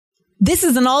This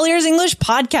is an All Ears English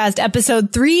podcast,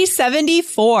 episode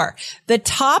 374. The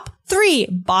top 3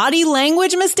 body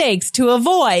language mistakes to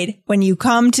avoid when you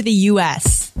come to the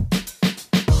U.S.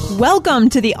 Welcome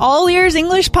to the All Ears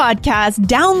English podcast,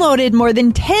 downloaded more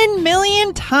than 10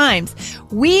 million times.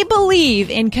 We believe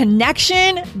in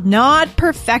connection, not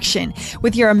perfection,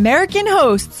 with your American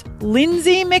hosts,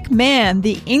 Lindsay McMahon,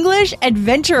 the English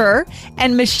adventurer,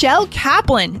 and Michelle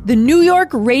Kaplan, the New York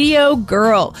radio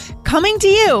girl, coming to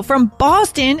you from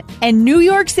Boston and New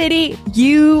York City,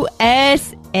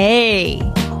 USA.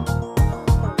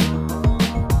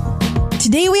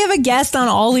 Today we have a guest on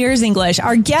All Ears English.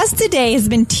 Our guest today has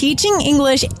been teaching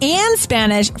English and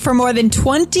Spanish for more than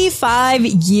 25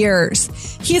 years.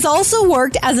 He has also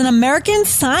worked as an American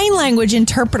Sign Language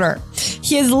interpreter.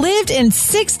 He has lived in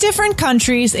 6 different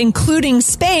countries, including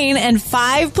Spain and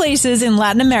 5 places in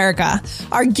Latin America.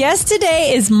 Our guest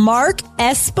today is Mark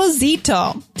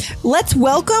Esposito. Let's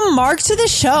welcome Mark to the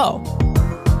show.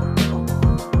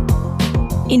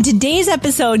 In today's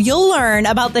episode, you'll learn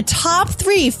about the top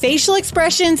 3 facial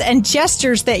expressions and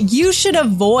gestures that you should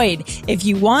avoid if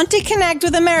you want to connect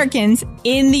with Americans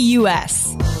in the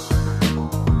U.S.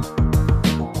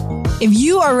 If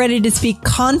you are ready to speak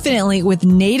confidently with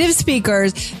native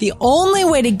speakers, the only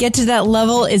way to get to that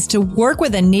level is to work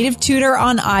with a native tutor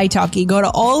on italki. Go to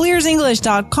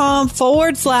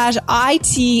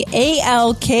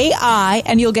allearsenglish.com/ITALKI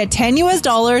and you'll get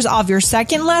 $10 off your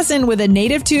second lesson with a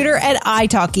native tutor at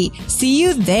italki. See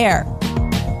you there.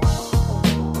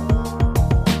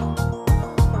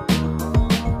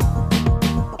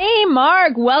 Hey,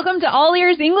 Mark, welcome to All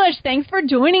Ears English. Thanks for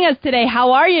joining us today.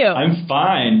 How are you? I'm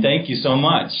fine. Thank you so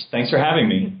much. Thanks for having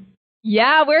me.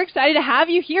 Yeah, we're excited to have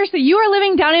you here. So you are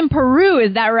living down in Peru,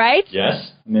 is that right?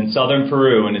 Yes, I'm in southern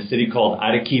Peru in a city called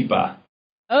Arequipa.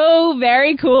 Oh,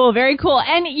 very cool, very cool.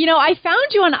 And, you know, I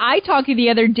found you on italki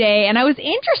the other day, and I was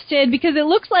interested because it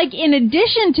looks like in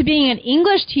addition to being an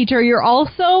English teacher, you're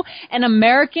also an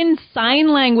American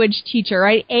Sign Language teacher,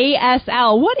 right?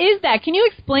 ASL. What is that? Can you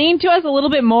explain to us a little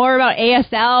bit more about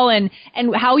ASL and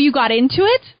how you got into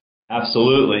it?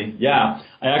 Absolutely, yeah.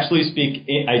 I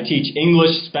teach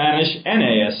English, Spanish, and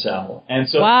ASL. And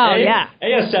so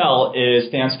ASL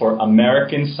stands for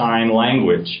American Sign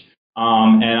Language.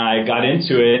 And I got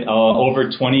into it over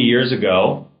 20 years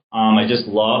ago. I just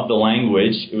loved the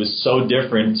language. It was so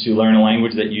different to learn a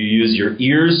language that you use your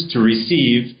ears to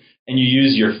receive and you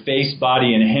use your face,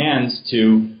 body, and hands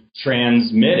to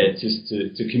transmit it,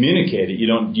 to communicate it. You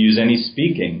don't use any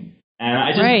speaking. And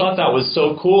I just thought that was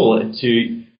so cool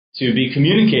to be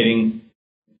communicating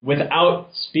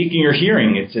without speaking or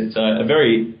hearing. It's a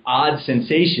very odd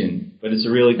sensation, but it's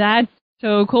a really... That's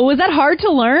so cool. Was that hard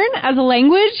to learn as a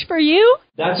language for you?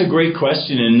 That's a great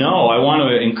question, and no, I want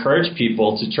to encourage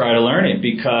people to try to learn it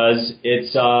because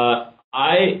it's I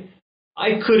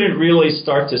couldn't really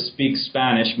start to speak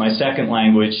Spanish, my second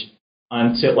language,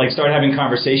 until start having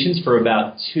conversations for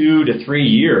about 2 to 3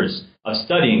 years of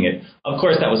studying it. Of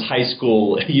course, that was high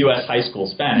school, U.S. high school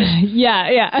Spanish.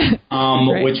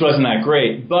 Which wasn't that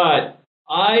great, but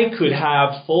I could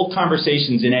have full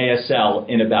conversations in ASL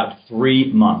in about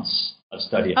 3 months. Of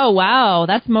studying. Oh, wow.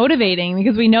 That's motivating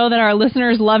because we know that our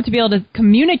listeners love to be able to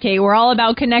communicate. We're all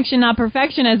about connection, not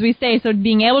perfection, as we say. So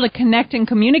being able to connect and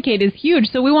communicate is huge.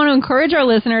 So we want to encourage our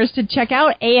listeners to check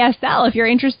out ASL if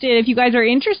you guys are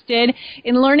interested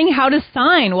in learning how to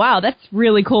sign. Wow, that's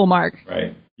really cool, Mark.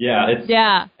 Right. Yeah.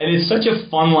 And it's such a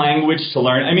fun language to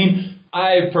learn. I mean,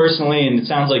 I personally, and it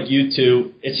sounds like you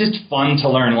too, it's just fun to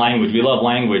learn language. We love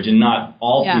language, and not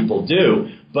all people do.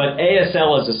 But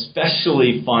ASL is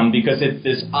especially fun because it's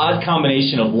this odd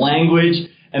combination of language,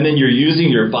 and then you're using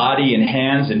your body and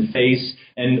hands and face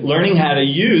and learning how to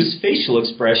use facial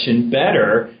expression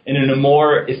better and in a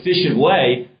more efficient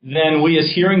way than we as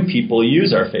hearing people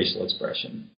use our facial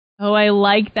expression. Oh, I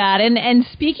like that. And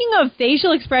speaking of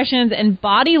facial expressions and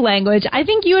body language, I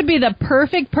think you would be the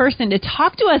perfect person to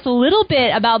talk to us a little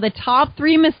bit about the top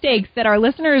 3 mistakes that our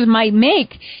listeners might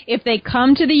make if they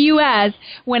come to the U.S.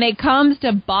 when it comes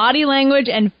to body language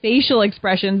and facial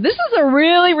expressions. This is a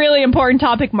really, really important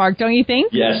topic, Mark, don't you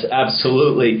think? Yes,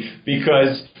 absolutely,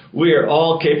 because we are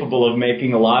all capable of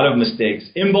making a lot of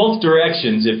mistakes in both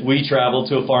directions if we travel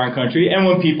to a foreign country and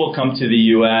when people come to the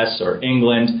U.S. or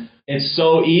England. It's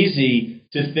so easy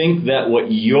to think that what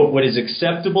is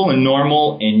acceptable and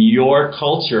normal in your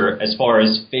culture as far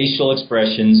as facial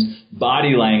expressions,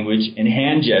 body language, and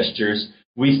hand gestures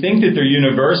we think that they're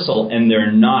universal, and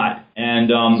they're not. And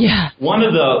one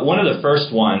of the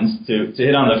first ones to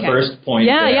hit on the first point.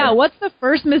 What's the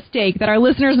first mistake that our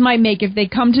listeners might make if they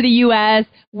come to the U.S.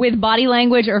 with body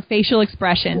language or facial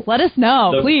expressions? Let us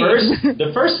know, please.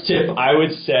 The first tip I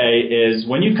would say is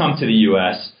when you come to the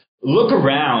U.S., look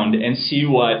around and see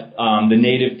what the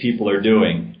native people are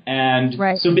doing, and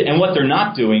and what they're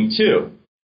not doing too.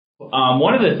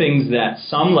 One of the things that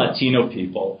some Latino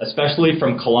people, especially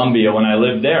from Colombia when I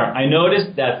lived there, I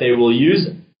noticed that they will use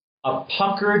a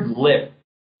puckered lip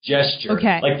gesture.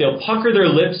 Like they'll pucker their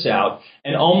lips out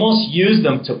and almost use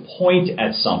them to point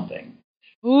at something.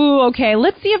 Ooh, okay.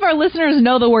 Let's see if our listeners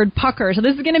know the word pucker. So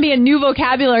this is going to be a new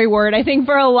vocabulary word, I think,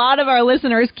 for a lot of our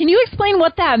listeners. Can you explain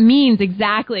what that means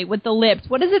exactly with the lips?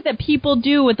 What is it that people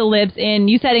do with the lips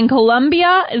you said in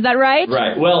Colombia? Is that right?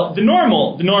 Right. Well, the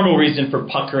normal reason for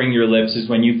puckering your lips is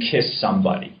when you kiss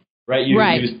somebody, right? You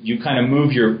kind of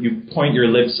you point your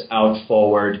lips out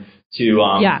forward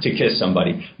to kiss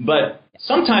somebody. But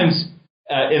sometimes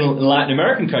in Latin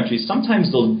American countries,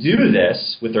 sometimes they'll do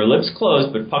this with their lips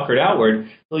closed but puckered outward.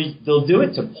 They'll do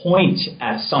it to point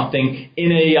at something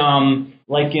in a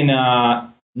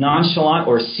nonchalant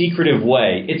or secretive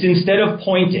way. It's instead of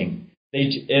pointing.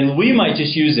 And we might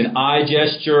just use an eye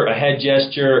gesture, a head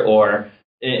gesture, or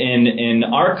in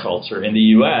our culture in the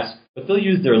U.S., but they'll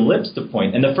use their lips to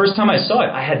point. And the first time I saw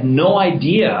it, I had no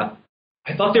idea.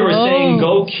 I thought they were saying,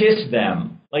 go kiss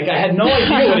them. Like, I had no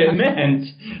idea what it meant.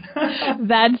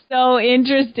 That's so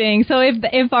interesting. So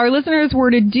if our listeners were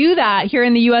to do that here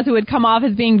in the U.S., it would come off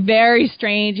as being very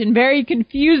strange and very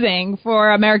confusing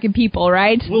for American people,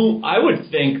 right? Well, I would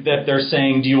think that they're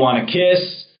saying, do you want to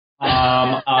kiss?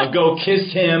 Go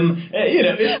kiss him.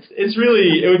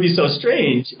 It would be so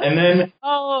strange. And then,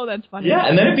 that's funny. Yeah,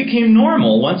 and then it became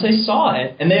normal once I saw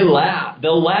it, and they'll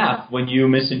laugh when you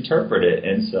misinterpret it,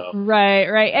 and so.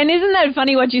 Right. And isn't that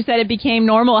funny what you said? It became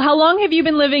normal. How long have you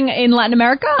been living in Latin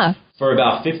America? For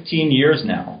about 15 years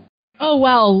now. Oh,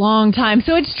 wow, a long time.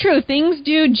 So it's true. Things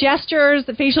gestures,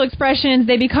 facial expressions,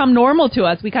 they become normal to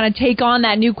us. We kind of take on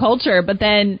that new culture, but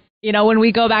then when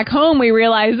we go back home, we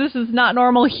realize this is not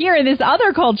normal here in this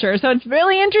other culture. So it's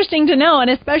really interesting to know, and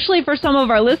especially for some of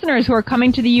our listeners who are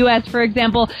coming to the U.S., for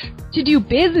example, to do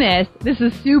business, this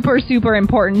is super, super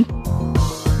important.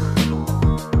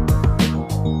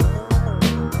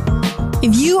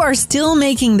 If you are still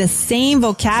making the same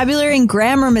vocabulary and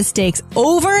grammar mistakes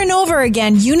over and over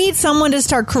again, you need someone to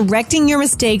start correcting your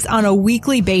mistakes on a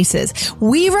weekly basis.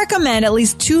 We recommend at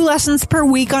least 2 lessons per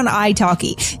week on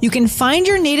italki. You can find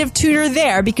your native tutor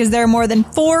there because there are more than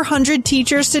 400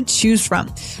 teachers to choose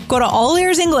from. Go to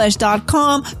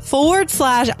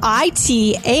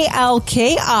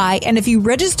allearsenglish.com/italki, and if you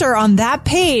register on that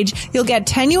page, you'll get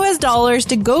 $10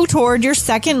 to go toward your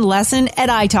second lesson at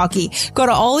italki. Go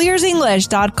to allearsenglish.com/italki. So,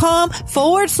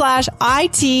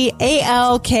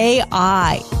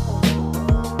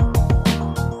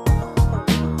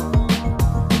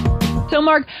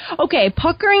 Mark,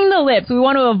 puckering the lips. We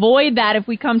want to avoid that if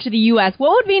we come to the U.S.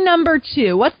 What would be number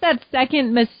 2? What's that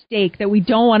second mistake that we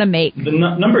don't want to make? The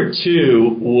number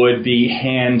 2 would be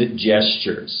hand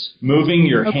gestures, moving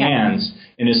your hands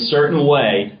in a certain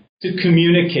way to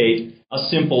communicate a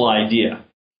simple idea.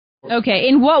 Okay,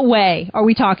 in what way are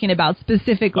we talking about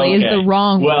specifically is the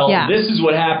wrong... Well, this is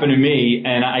what happened to me,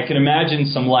 and I can imagine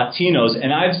some Latinos,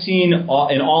 and I've seen in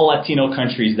all Latino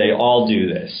countries, they all do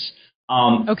this.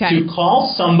 To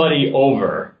call somebody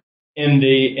over,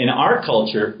 in our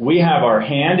culture, we have our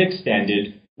hand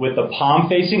extended with the palm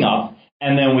facing up,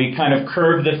 and then we kind of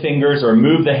curve the fingers or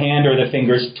move the hand or the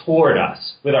fingers toward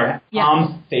us with our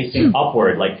palm facing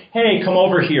upward, like, hey, come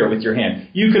over here with your hand.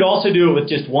 You could also do it with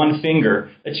just one finger.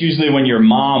 That's usually when your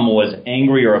mom was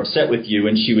angry or upset with you,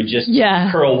 and she would just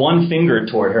curl one finger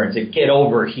toward her and say, get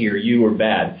over here, you were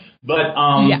bad. But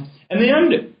and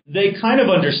they kind of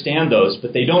understand those,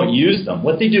 but they don't use them.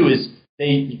 What they do is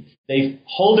they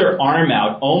hold their arm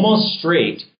out almost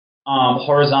straight,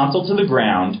 horizontal to the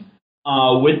ground,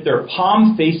 with their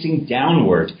palm facing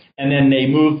downward, and then they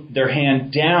move their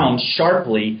hand down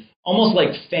sharply, almost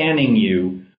like fanning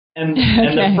you. And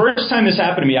the first time this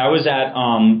happened to me, I was at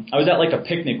like a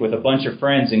picnic with a bunch of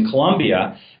friends in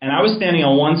Colombia, and I was standing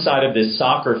on one side of this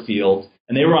soccer field,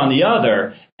 and they were on the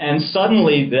other. And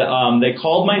suddenly they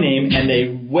called my name and they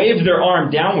waved their arm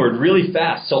downward really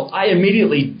fast. So I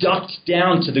immediately ducked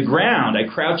down to the ground. I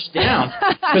crouched down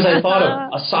because I thought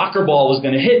a soccer ball was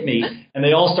going to hit me. And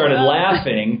they all started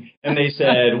laughing. And they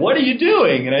said, what are you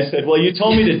doing? And I said, well, you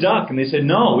told me to duck. And they said,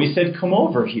 no, we said, come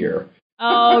over here.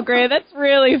 Oh, great. That's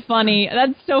really funny.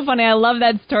 That's so funny. I love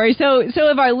that story. So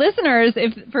if our listeners,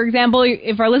 for example,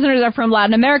 if our listeners are from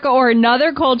Latin America or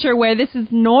another culture where this is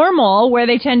normal, where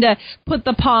they tend to put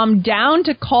the palm down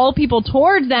to call people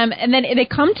towards them, and then they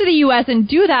come to the U.S. and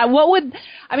do that, what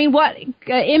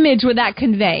image would that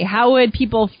convey? How would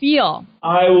people feel?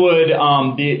 I would,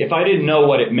 if I didn't know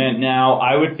what it meant now,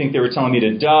 I would think they were telling me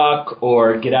to duck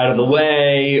or get out of the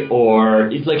way, or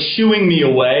it's like shooing me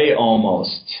away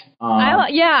almost.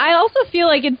 I also feel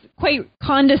like it's quite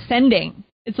condescending.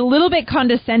 It's a little bit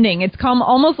condescending. It's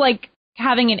almost like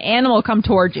having an animal come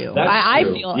towards you. I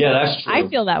feel. Yeah, that's true. I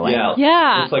feel that way.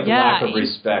 Yeah. It's like a lack of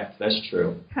respect. That's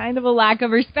true. Kind of a lack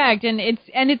of respect, and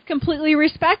it's completely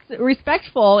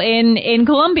respectful in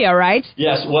Colombia, right?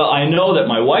 Yes. Well, I know that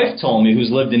my wife told me, who's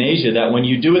lived in Asia, that when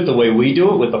you do it the way we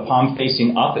do it, with the palm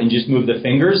facing up and just move the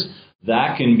fingers,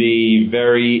 that can be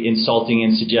very insulting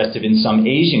and suggestive in some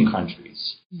Asian countries.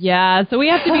 Yeah, so we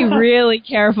have to be really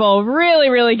careful, really,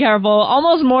 really careful,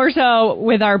 almost more so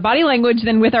with our body language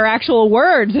than with our actual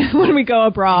words when we go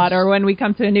abroad or when we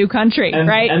come to a new country,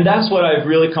 right? And that's what I've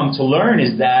really come to learn,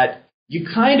 is that you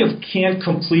kind of can't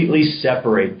completely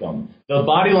separate them. The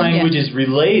body language is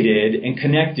related and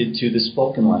connected to the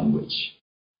spoken language.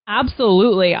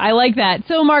 Absolutely. I like that.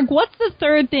 So, Mark, what's the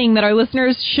third thing that our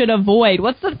listeners should avoid?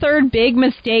 What's the third big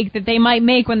mistake that they might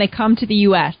make when they come to the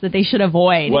U.S. that they should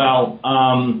avoid? Well,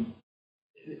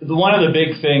 one of the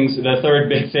big things, the third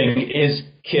big thing is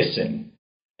kissing.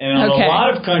 And in a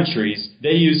lot of countries,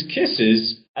 they use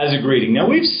kisses as a greeting. Now,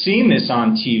 we've seen this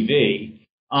on TV,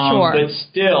 but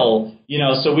still,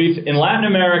 so in Latin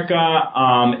America,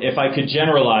 if I could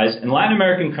generalize, in Latin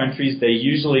American countries, they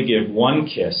usually give one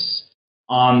kiss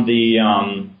on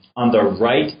the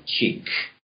right cheek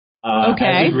as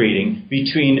a greeting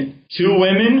between two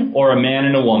women or a man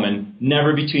and a woman,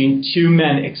 never between two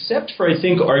men, except for, I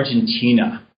think,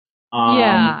 Argentina.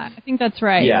 I think that's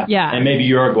right. Yeah. And maybe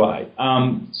Uruguay.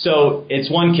 So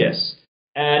it's one kiss.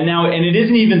 And it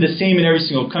isn't even the same in every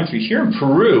single country. Here in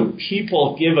Peru,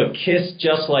 people give a kiss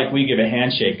just like we give a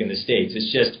handshake in the States.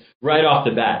 It's just right off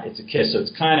the bat, it's a kiss. So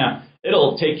it's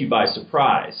it'll take you by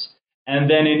surprise. And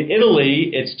then in Italy,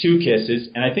 it's two kisses.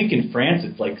 And I think in France,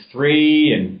 it's like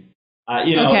three. And,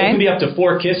 it can be up to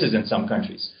 4 kisses in some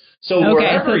countries. So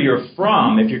wherever you're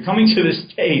from, if you're coming to the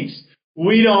States,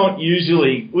 we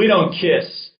don't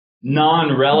kiss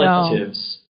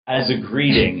non-relatives as a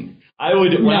greeting.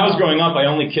 When I was growing up, I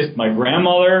only kissed my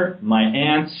grandmother, my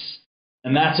aunts,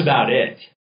 and that's about it.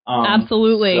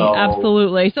 Absolutely.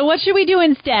 So what should we do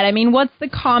instead? I mean, what's the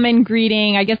common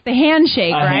greeting? I guess the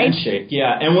handshake, right? Handshake,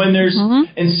 yeah. And when there's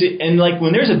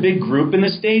when there's a big group in the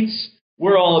States,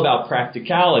 we're all about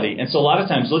practicality. And so a lot of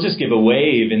times we'll just give a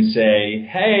wave and say,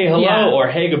 hey, hello, or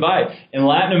hey, goodbye. In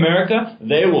Latin America,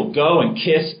 they will go and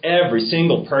kiss every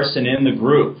single person in the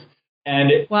group.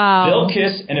 And they'll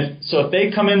kiss, and if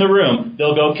they come in the room,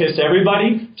 they'll go kiss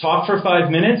everybody, talk for 5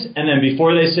 minutes, and then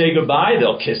before they say goodbye,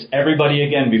 they'll kiss everybody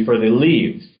again before they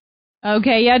leave.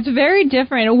 Okay, yeah, it's very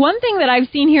different. One thing that I've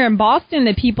seen here in Boston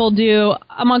that people do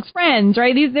amongst friends,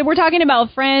 right? We're talking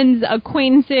about friends,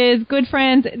 acquaintances, good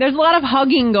friends. There's a lot of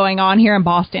hugging going on here in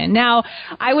Boston. Now,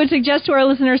 I would suggest to our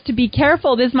listeners to be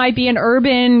careful. This might be an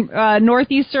urban,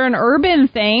 northeastern urban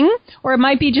thing, or it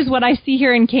might be just what I see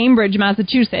here in Cambridge,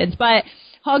 Massachusetts. But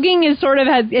hugging is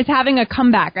it's having a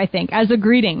comeback, I think, as a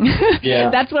greeting.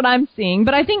 Yeah. That's what I'm seeing.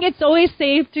 But I think it's always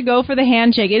safe to go for the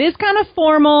handshake. It is kind of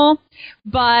formal,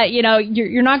 but,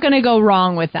 you're not going to go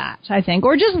wrong with that, I think.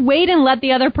 Or just wait and let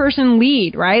the other person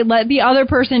lead, right? Let the other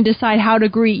person decide how to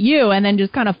greet you and then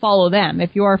just kind of follow them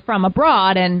if you're from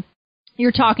abroad and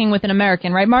you're talking with an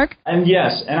American, right, Mark? And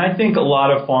yes, and I think a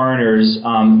lot of foreigners,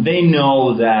 they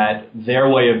know that their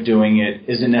way of doing it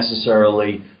isn't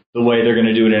necessarily the way they're going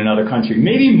to do it in another country.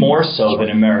 Maybe more so than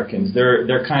Americans.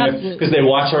 They're kind of, because they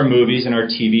watch our movies and our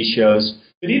TV shows.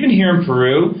 But even here in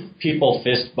Peru, people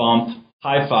fist bump,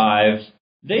 high five.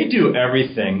 They do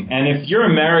everything. And if you're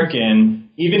American,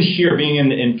 even here being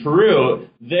in Peru,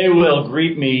 they will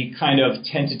greet me kind of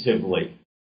tentatively.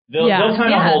 They'll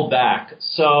kind of hold back.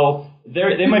 So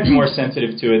they might be more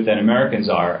sensitive to it than Americans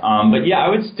are. But yeah, I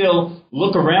would still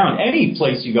look around. Any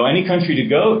place you go, any country you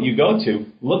go to,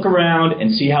 look around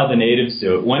and see how the natives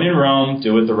do it. When in Rome,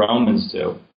 do what the Romans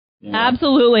do. You know?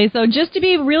 Absolutely. So just to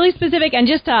be really specific and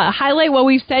just to highlight what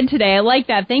we've said today, I like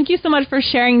that. Thank you so much for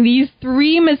sharing these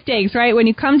 3 mistakes, right? When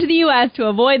you come to the U.S. to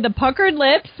avoid the puckered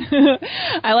lips,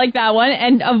 I like that one,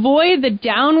 and avoid the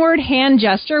downward hand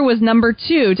gesture was number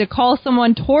 2, to call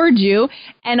someone towards you,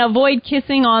 and avoid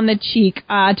kissing on the cheek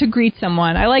to greet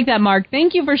someone. I like that, Mark.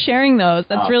 Thank you for sharing those.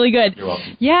 That's really good. You're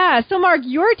welcome. Yeah. So, Mark,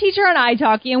 you're a teacher on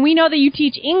italki, and we know that you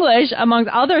teach English amongst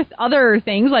other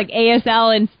things like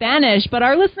ASL and Spanish, but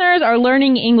our listeners are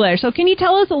learning English. So can you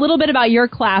tell us a little bit about your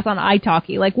class on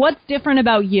italki? Like, what's different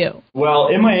about you? Well,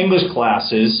 in my English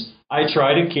classes, I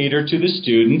try to cater to the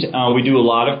student. We do a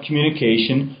lot of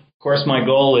communication. Of course, my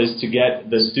goal is to get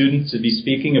the students to be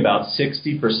speaking about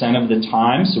 60% of the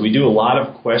time. So we do a lot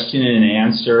of question and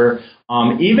answer,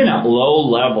 even at low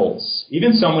levels.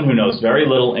 Even someone who knows very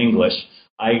little English,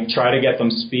 I try to get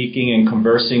them speaking and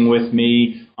conversing with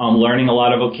me, learning a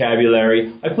lot of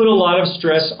vocabulary. I put a lot of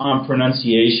stress on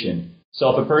pronunciation.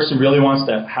 So if a person really wants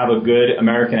to have a good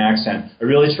American accent, I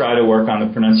really try to work on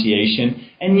the pronunciation.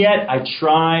 And yet I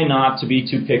try not to be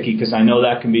too picky, because I know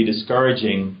that can be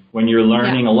discouraging when you're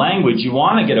learning a language. You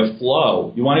want to get a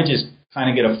flow. You want to just kind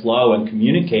of get a flow and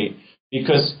communicate,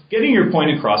 because getting your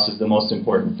point across is the most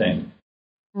important thing.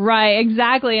 Right,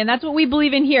 exactly. And that's what we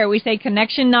believe in here. We say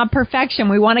connection, not perfection.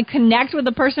 We want to connect with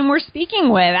the person we're speaking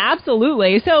with.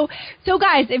 Absolutely. So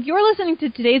guys, if you're listening to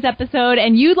today's episode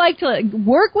and you'd like to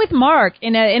work with Mark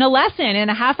in a lesson, in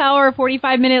a half-hour,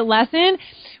 45-minute lesson,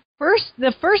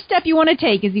 the first step you want to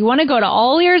take is you want to go to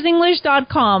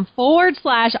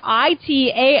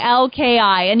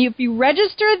allearsenglish.com/italki. And if you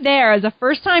register there as a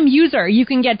first-time user, you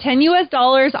can get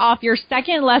 $10 off your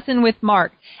second lesson with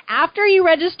Mark. After you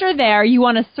register there, you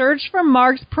want to search for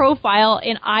Mark's profile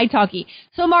in italki.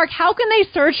 So, Mark, how can they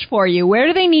search for you? Where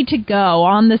do they need to go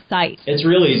on the site? It's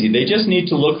real easy. They just need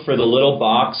to look for the little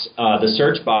box, the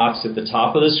search box at the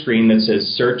top of the screen that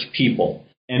says Search People.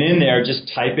 And in there,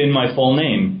 just type in my full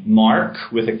name, Mark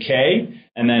with a K,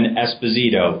 and then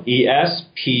Esposito,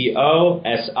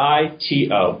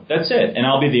 Esposito. That's it. And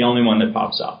I'll be the only one that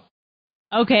pops up.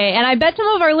 Okay, and I bet some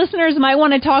of our listeners might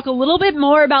want to talk a little bit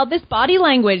more about this body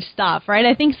language stuff, right?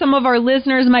 I think some of our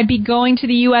listeners might be going to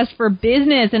the U.S. for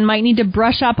business and might need to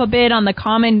brush up a bit on the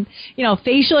common,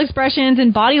 facial expressions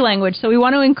and body language. So we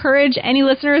want to encourage any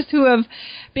listeners who have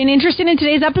been interested in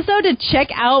today's episode to check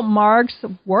out Mark's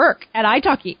work at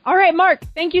italki. All right, Mark,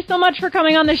 thank you so much for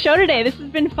coming on the show today. This has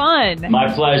been fun. My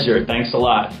pleasure. Thanks a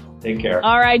lot. Take care.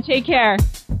 All right, take care.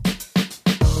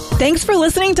 Thanks for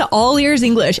listening to All Ears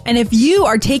English. And if you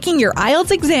are taking your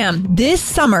IELTS exam this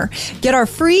summer, get our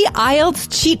free IELTS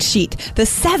cheat sheet, the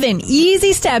 7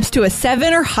 easy steps to a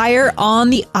 7 or higher on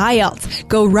the IELTS.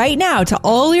 Go right now to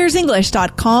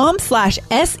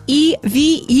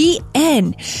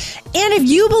allearsenglish.com/SEVEN. And if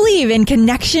you believe in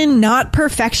connection, not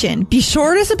perfection, be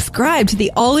sure to subscribe to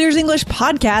the All Ears English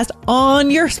podcast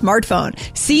on your smartphone.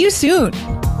 See you soon.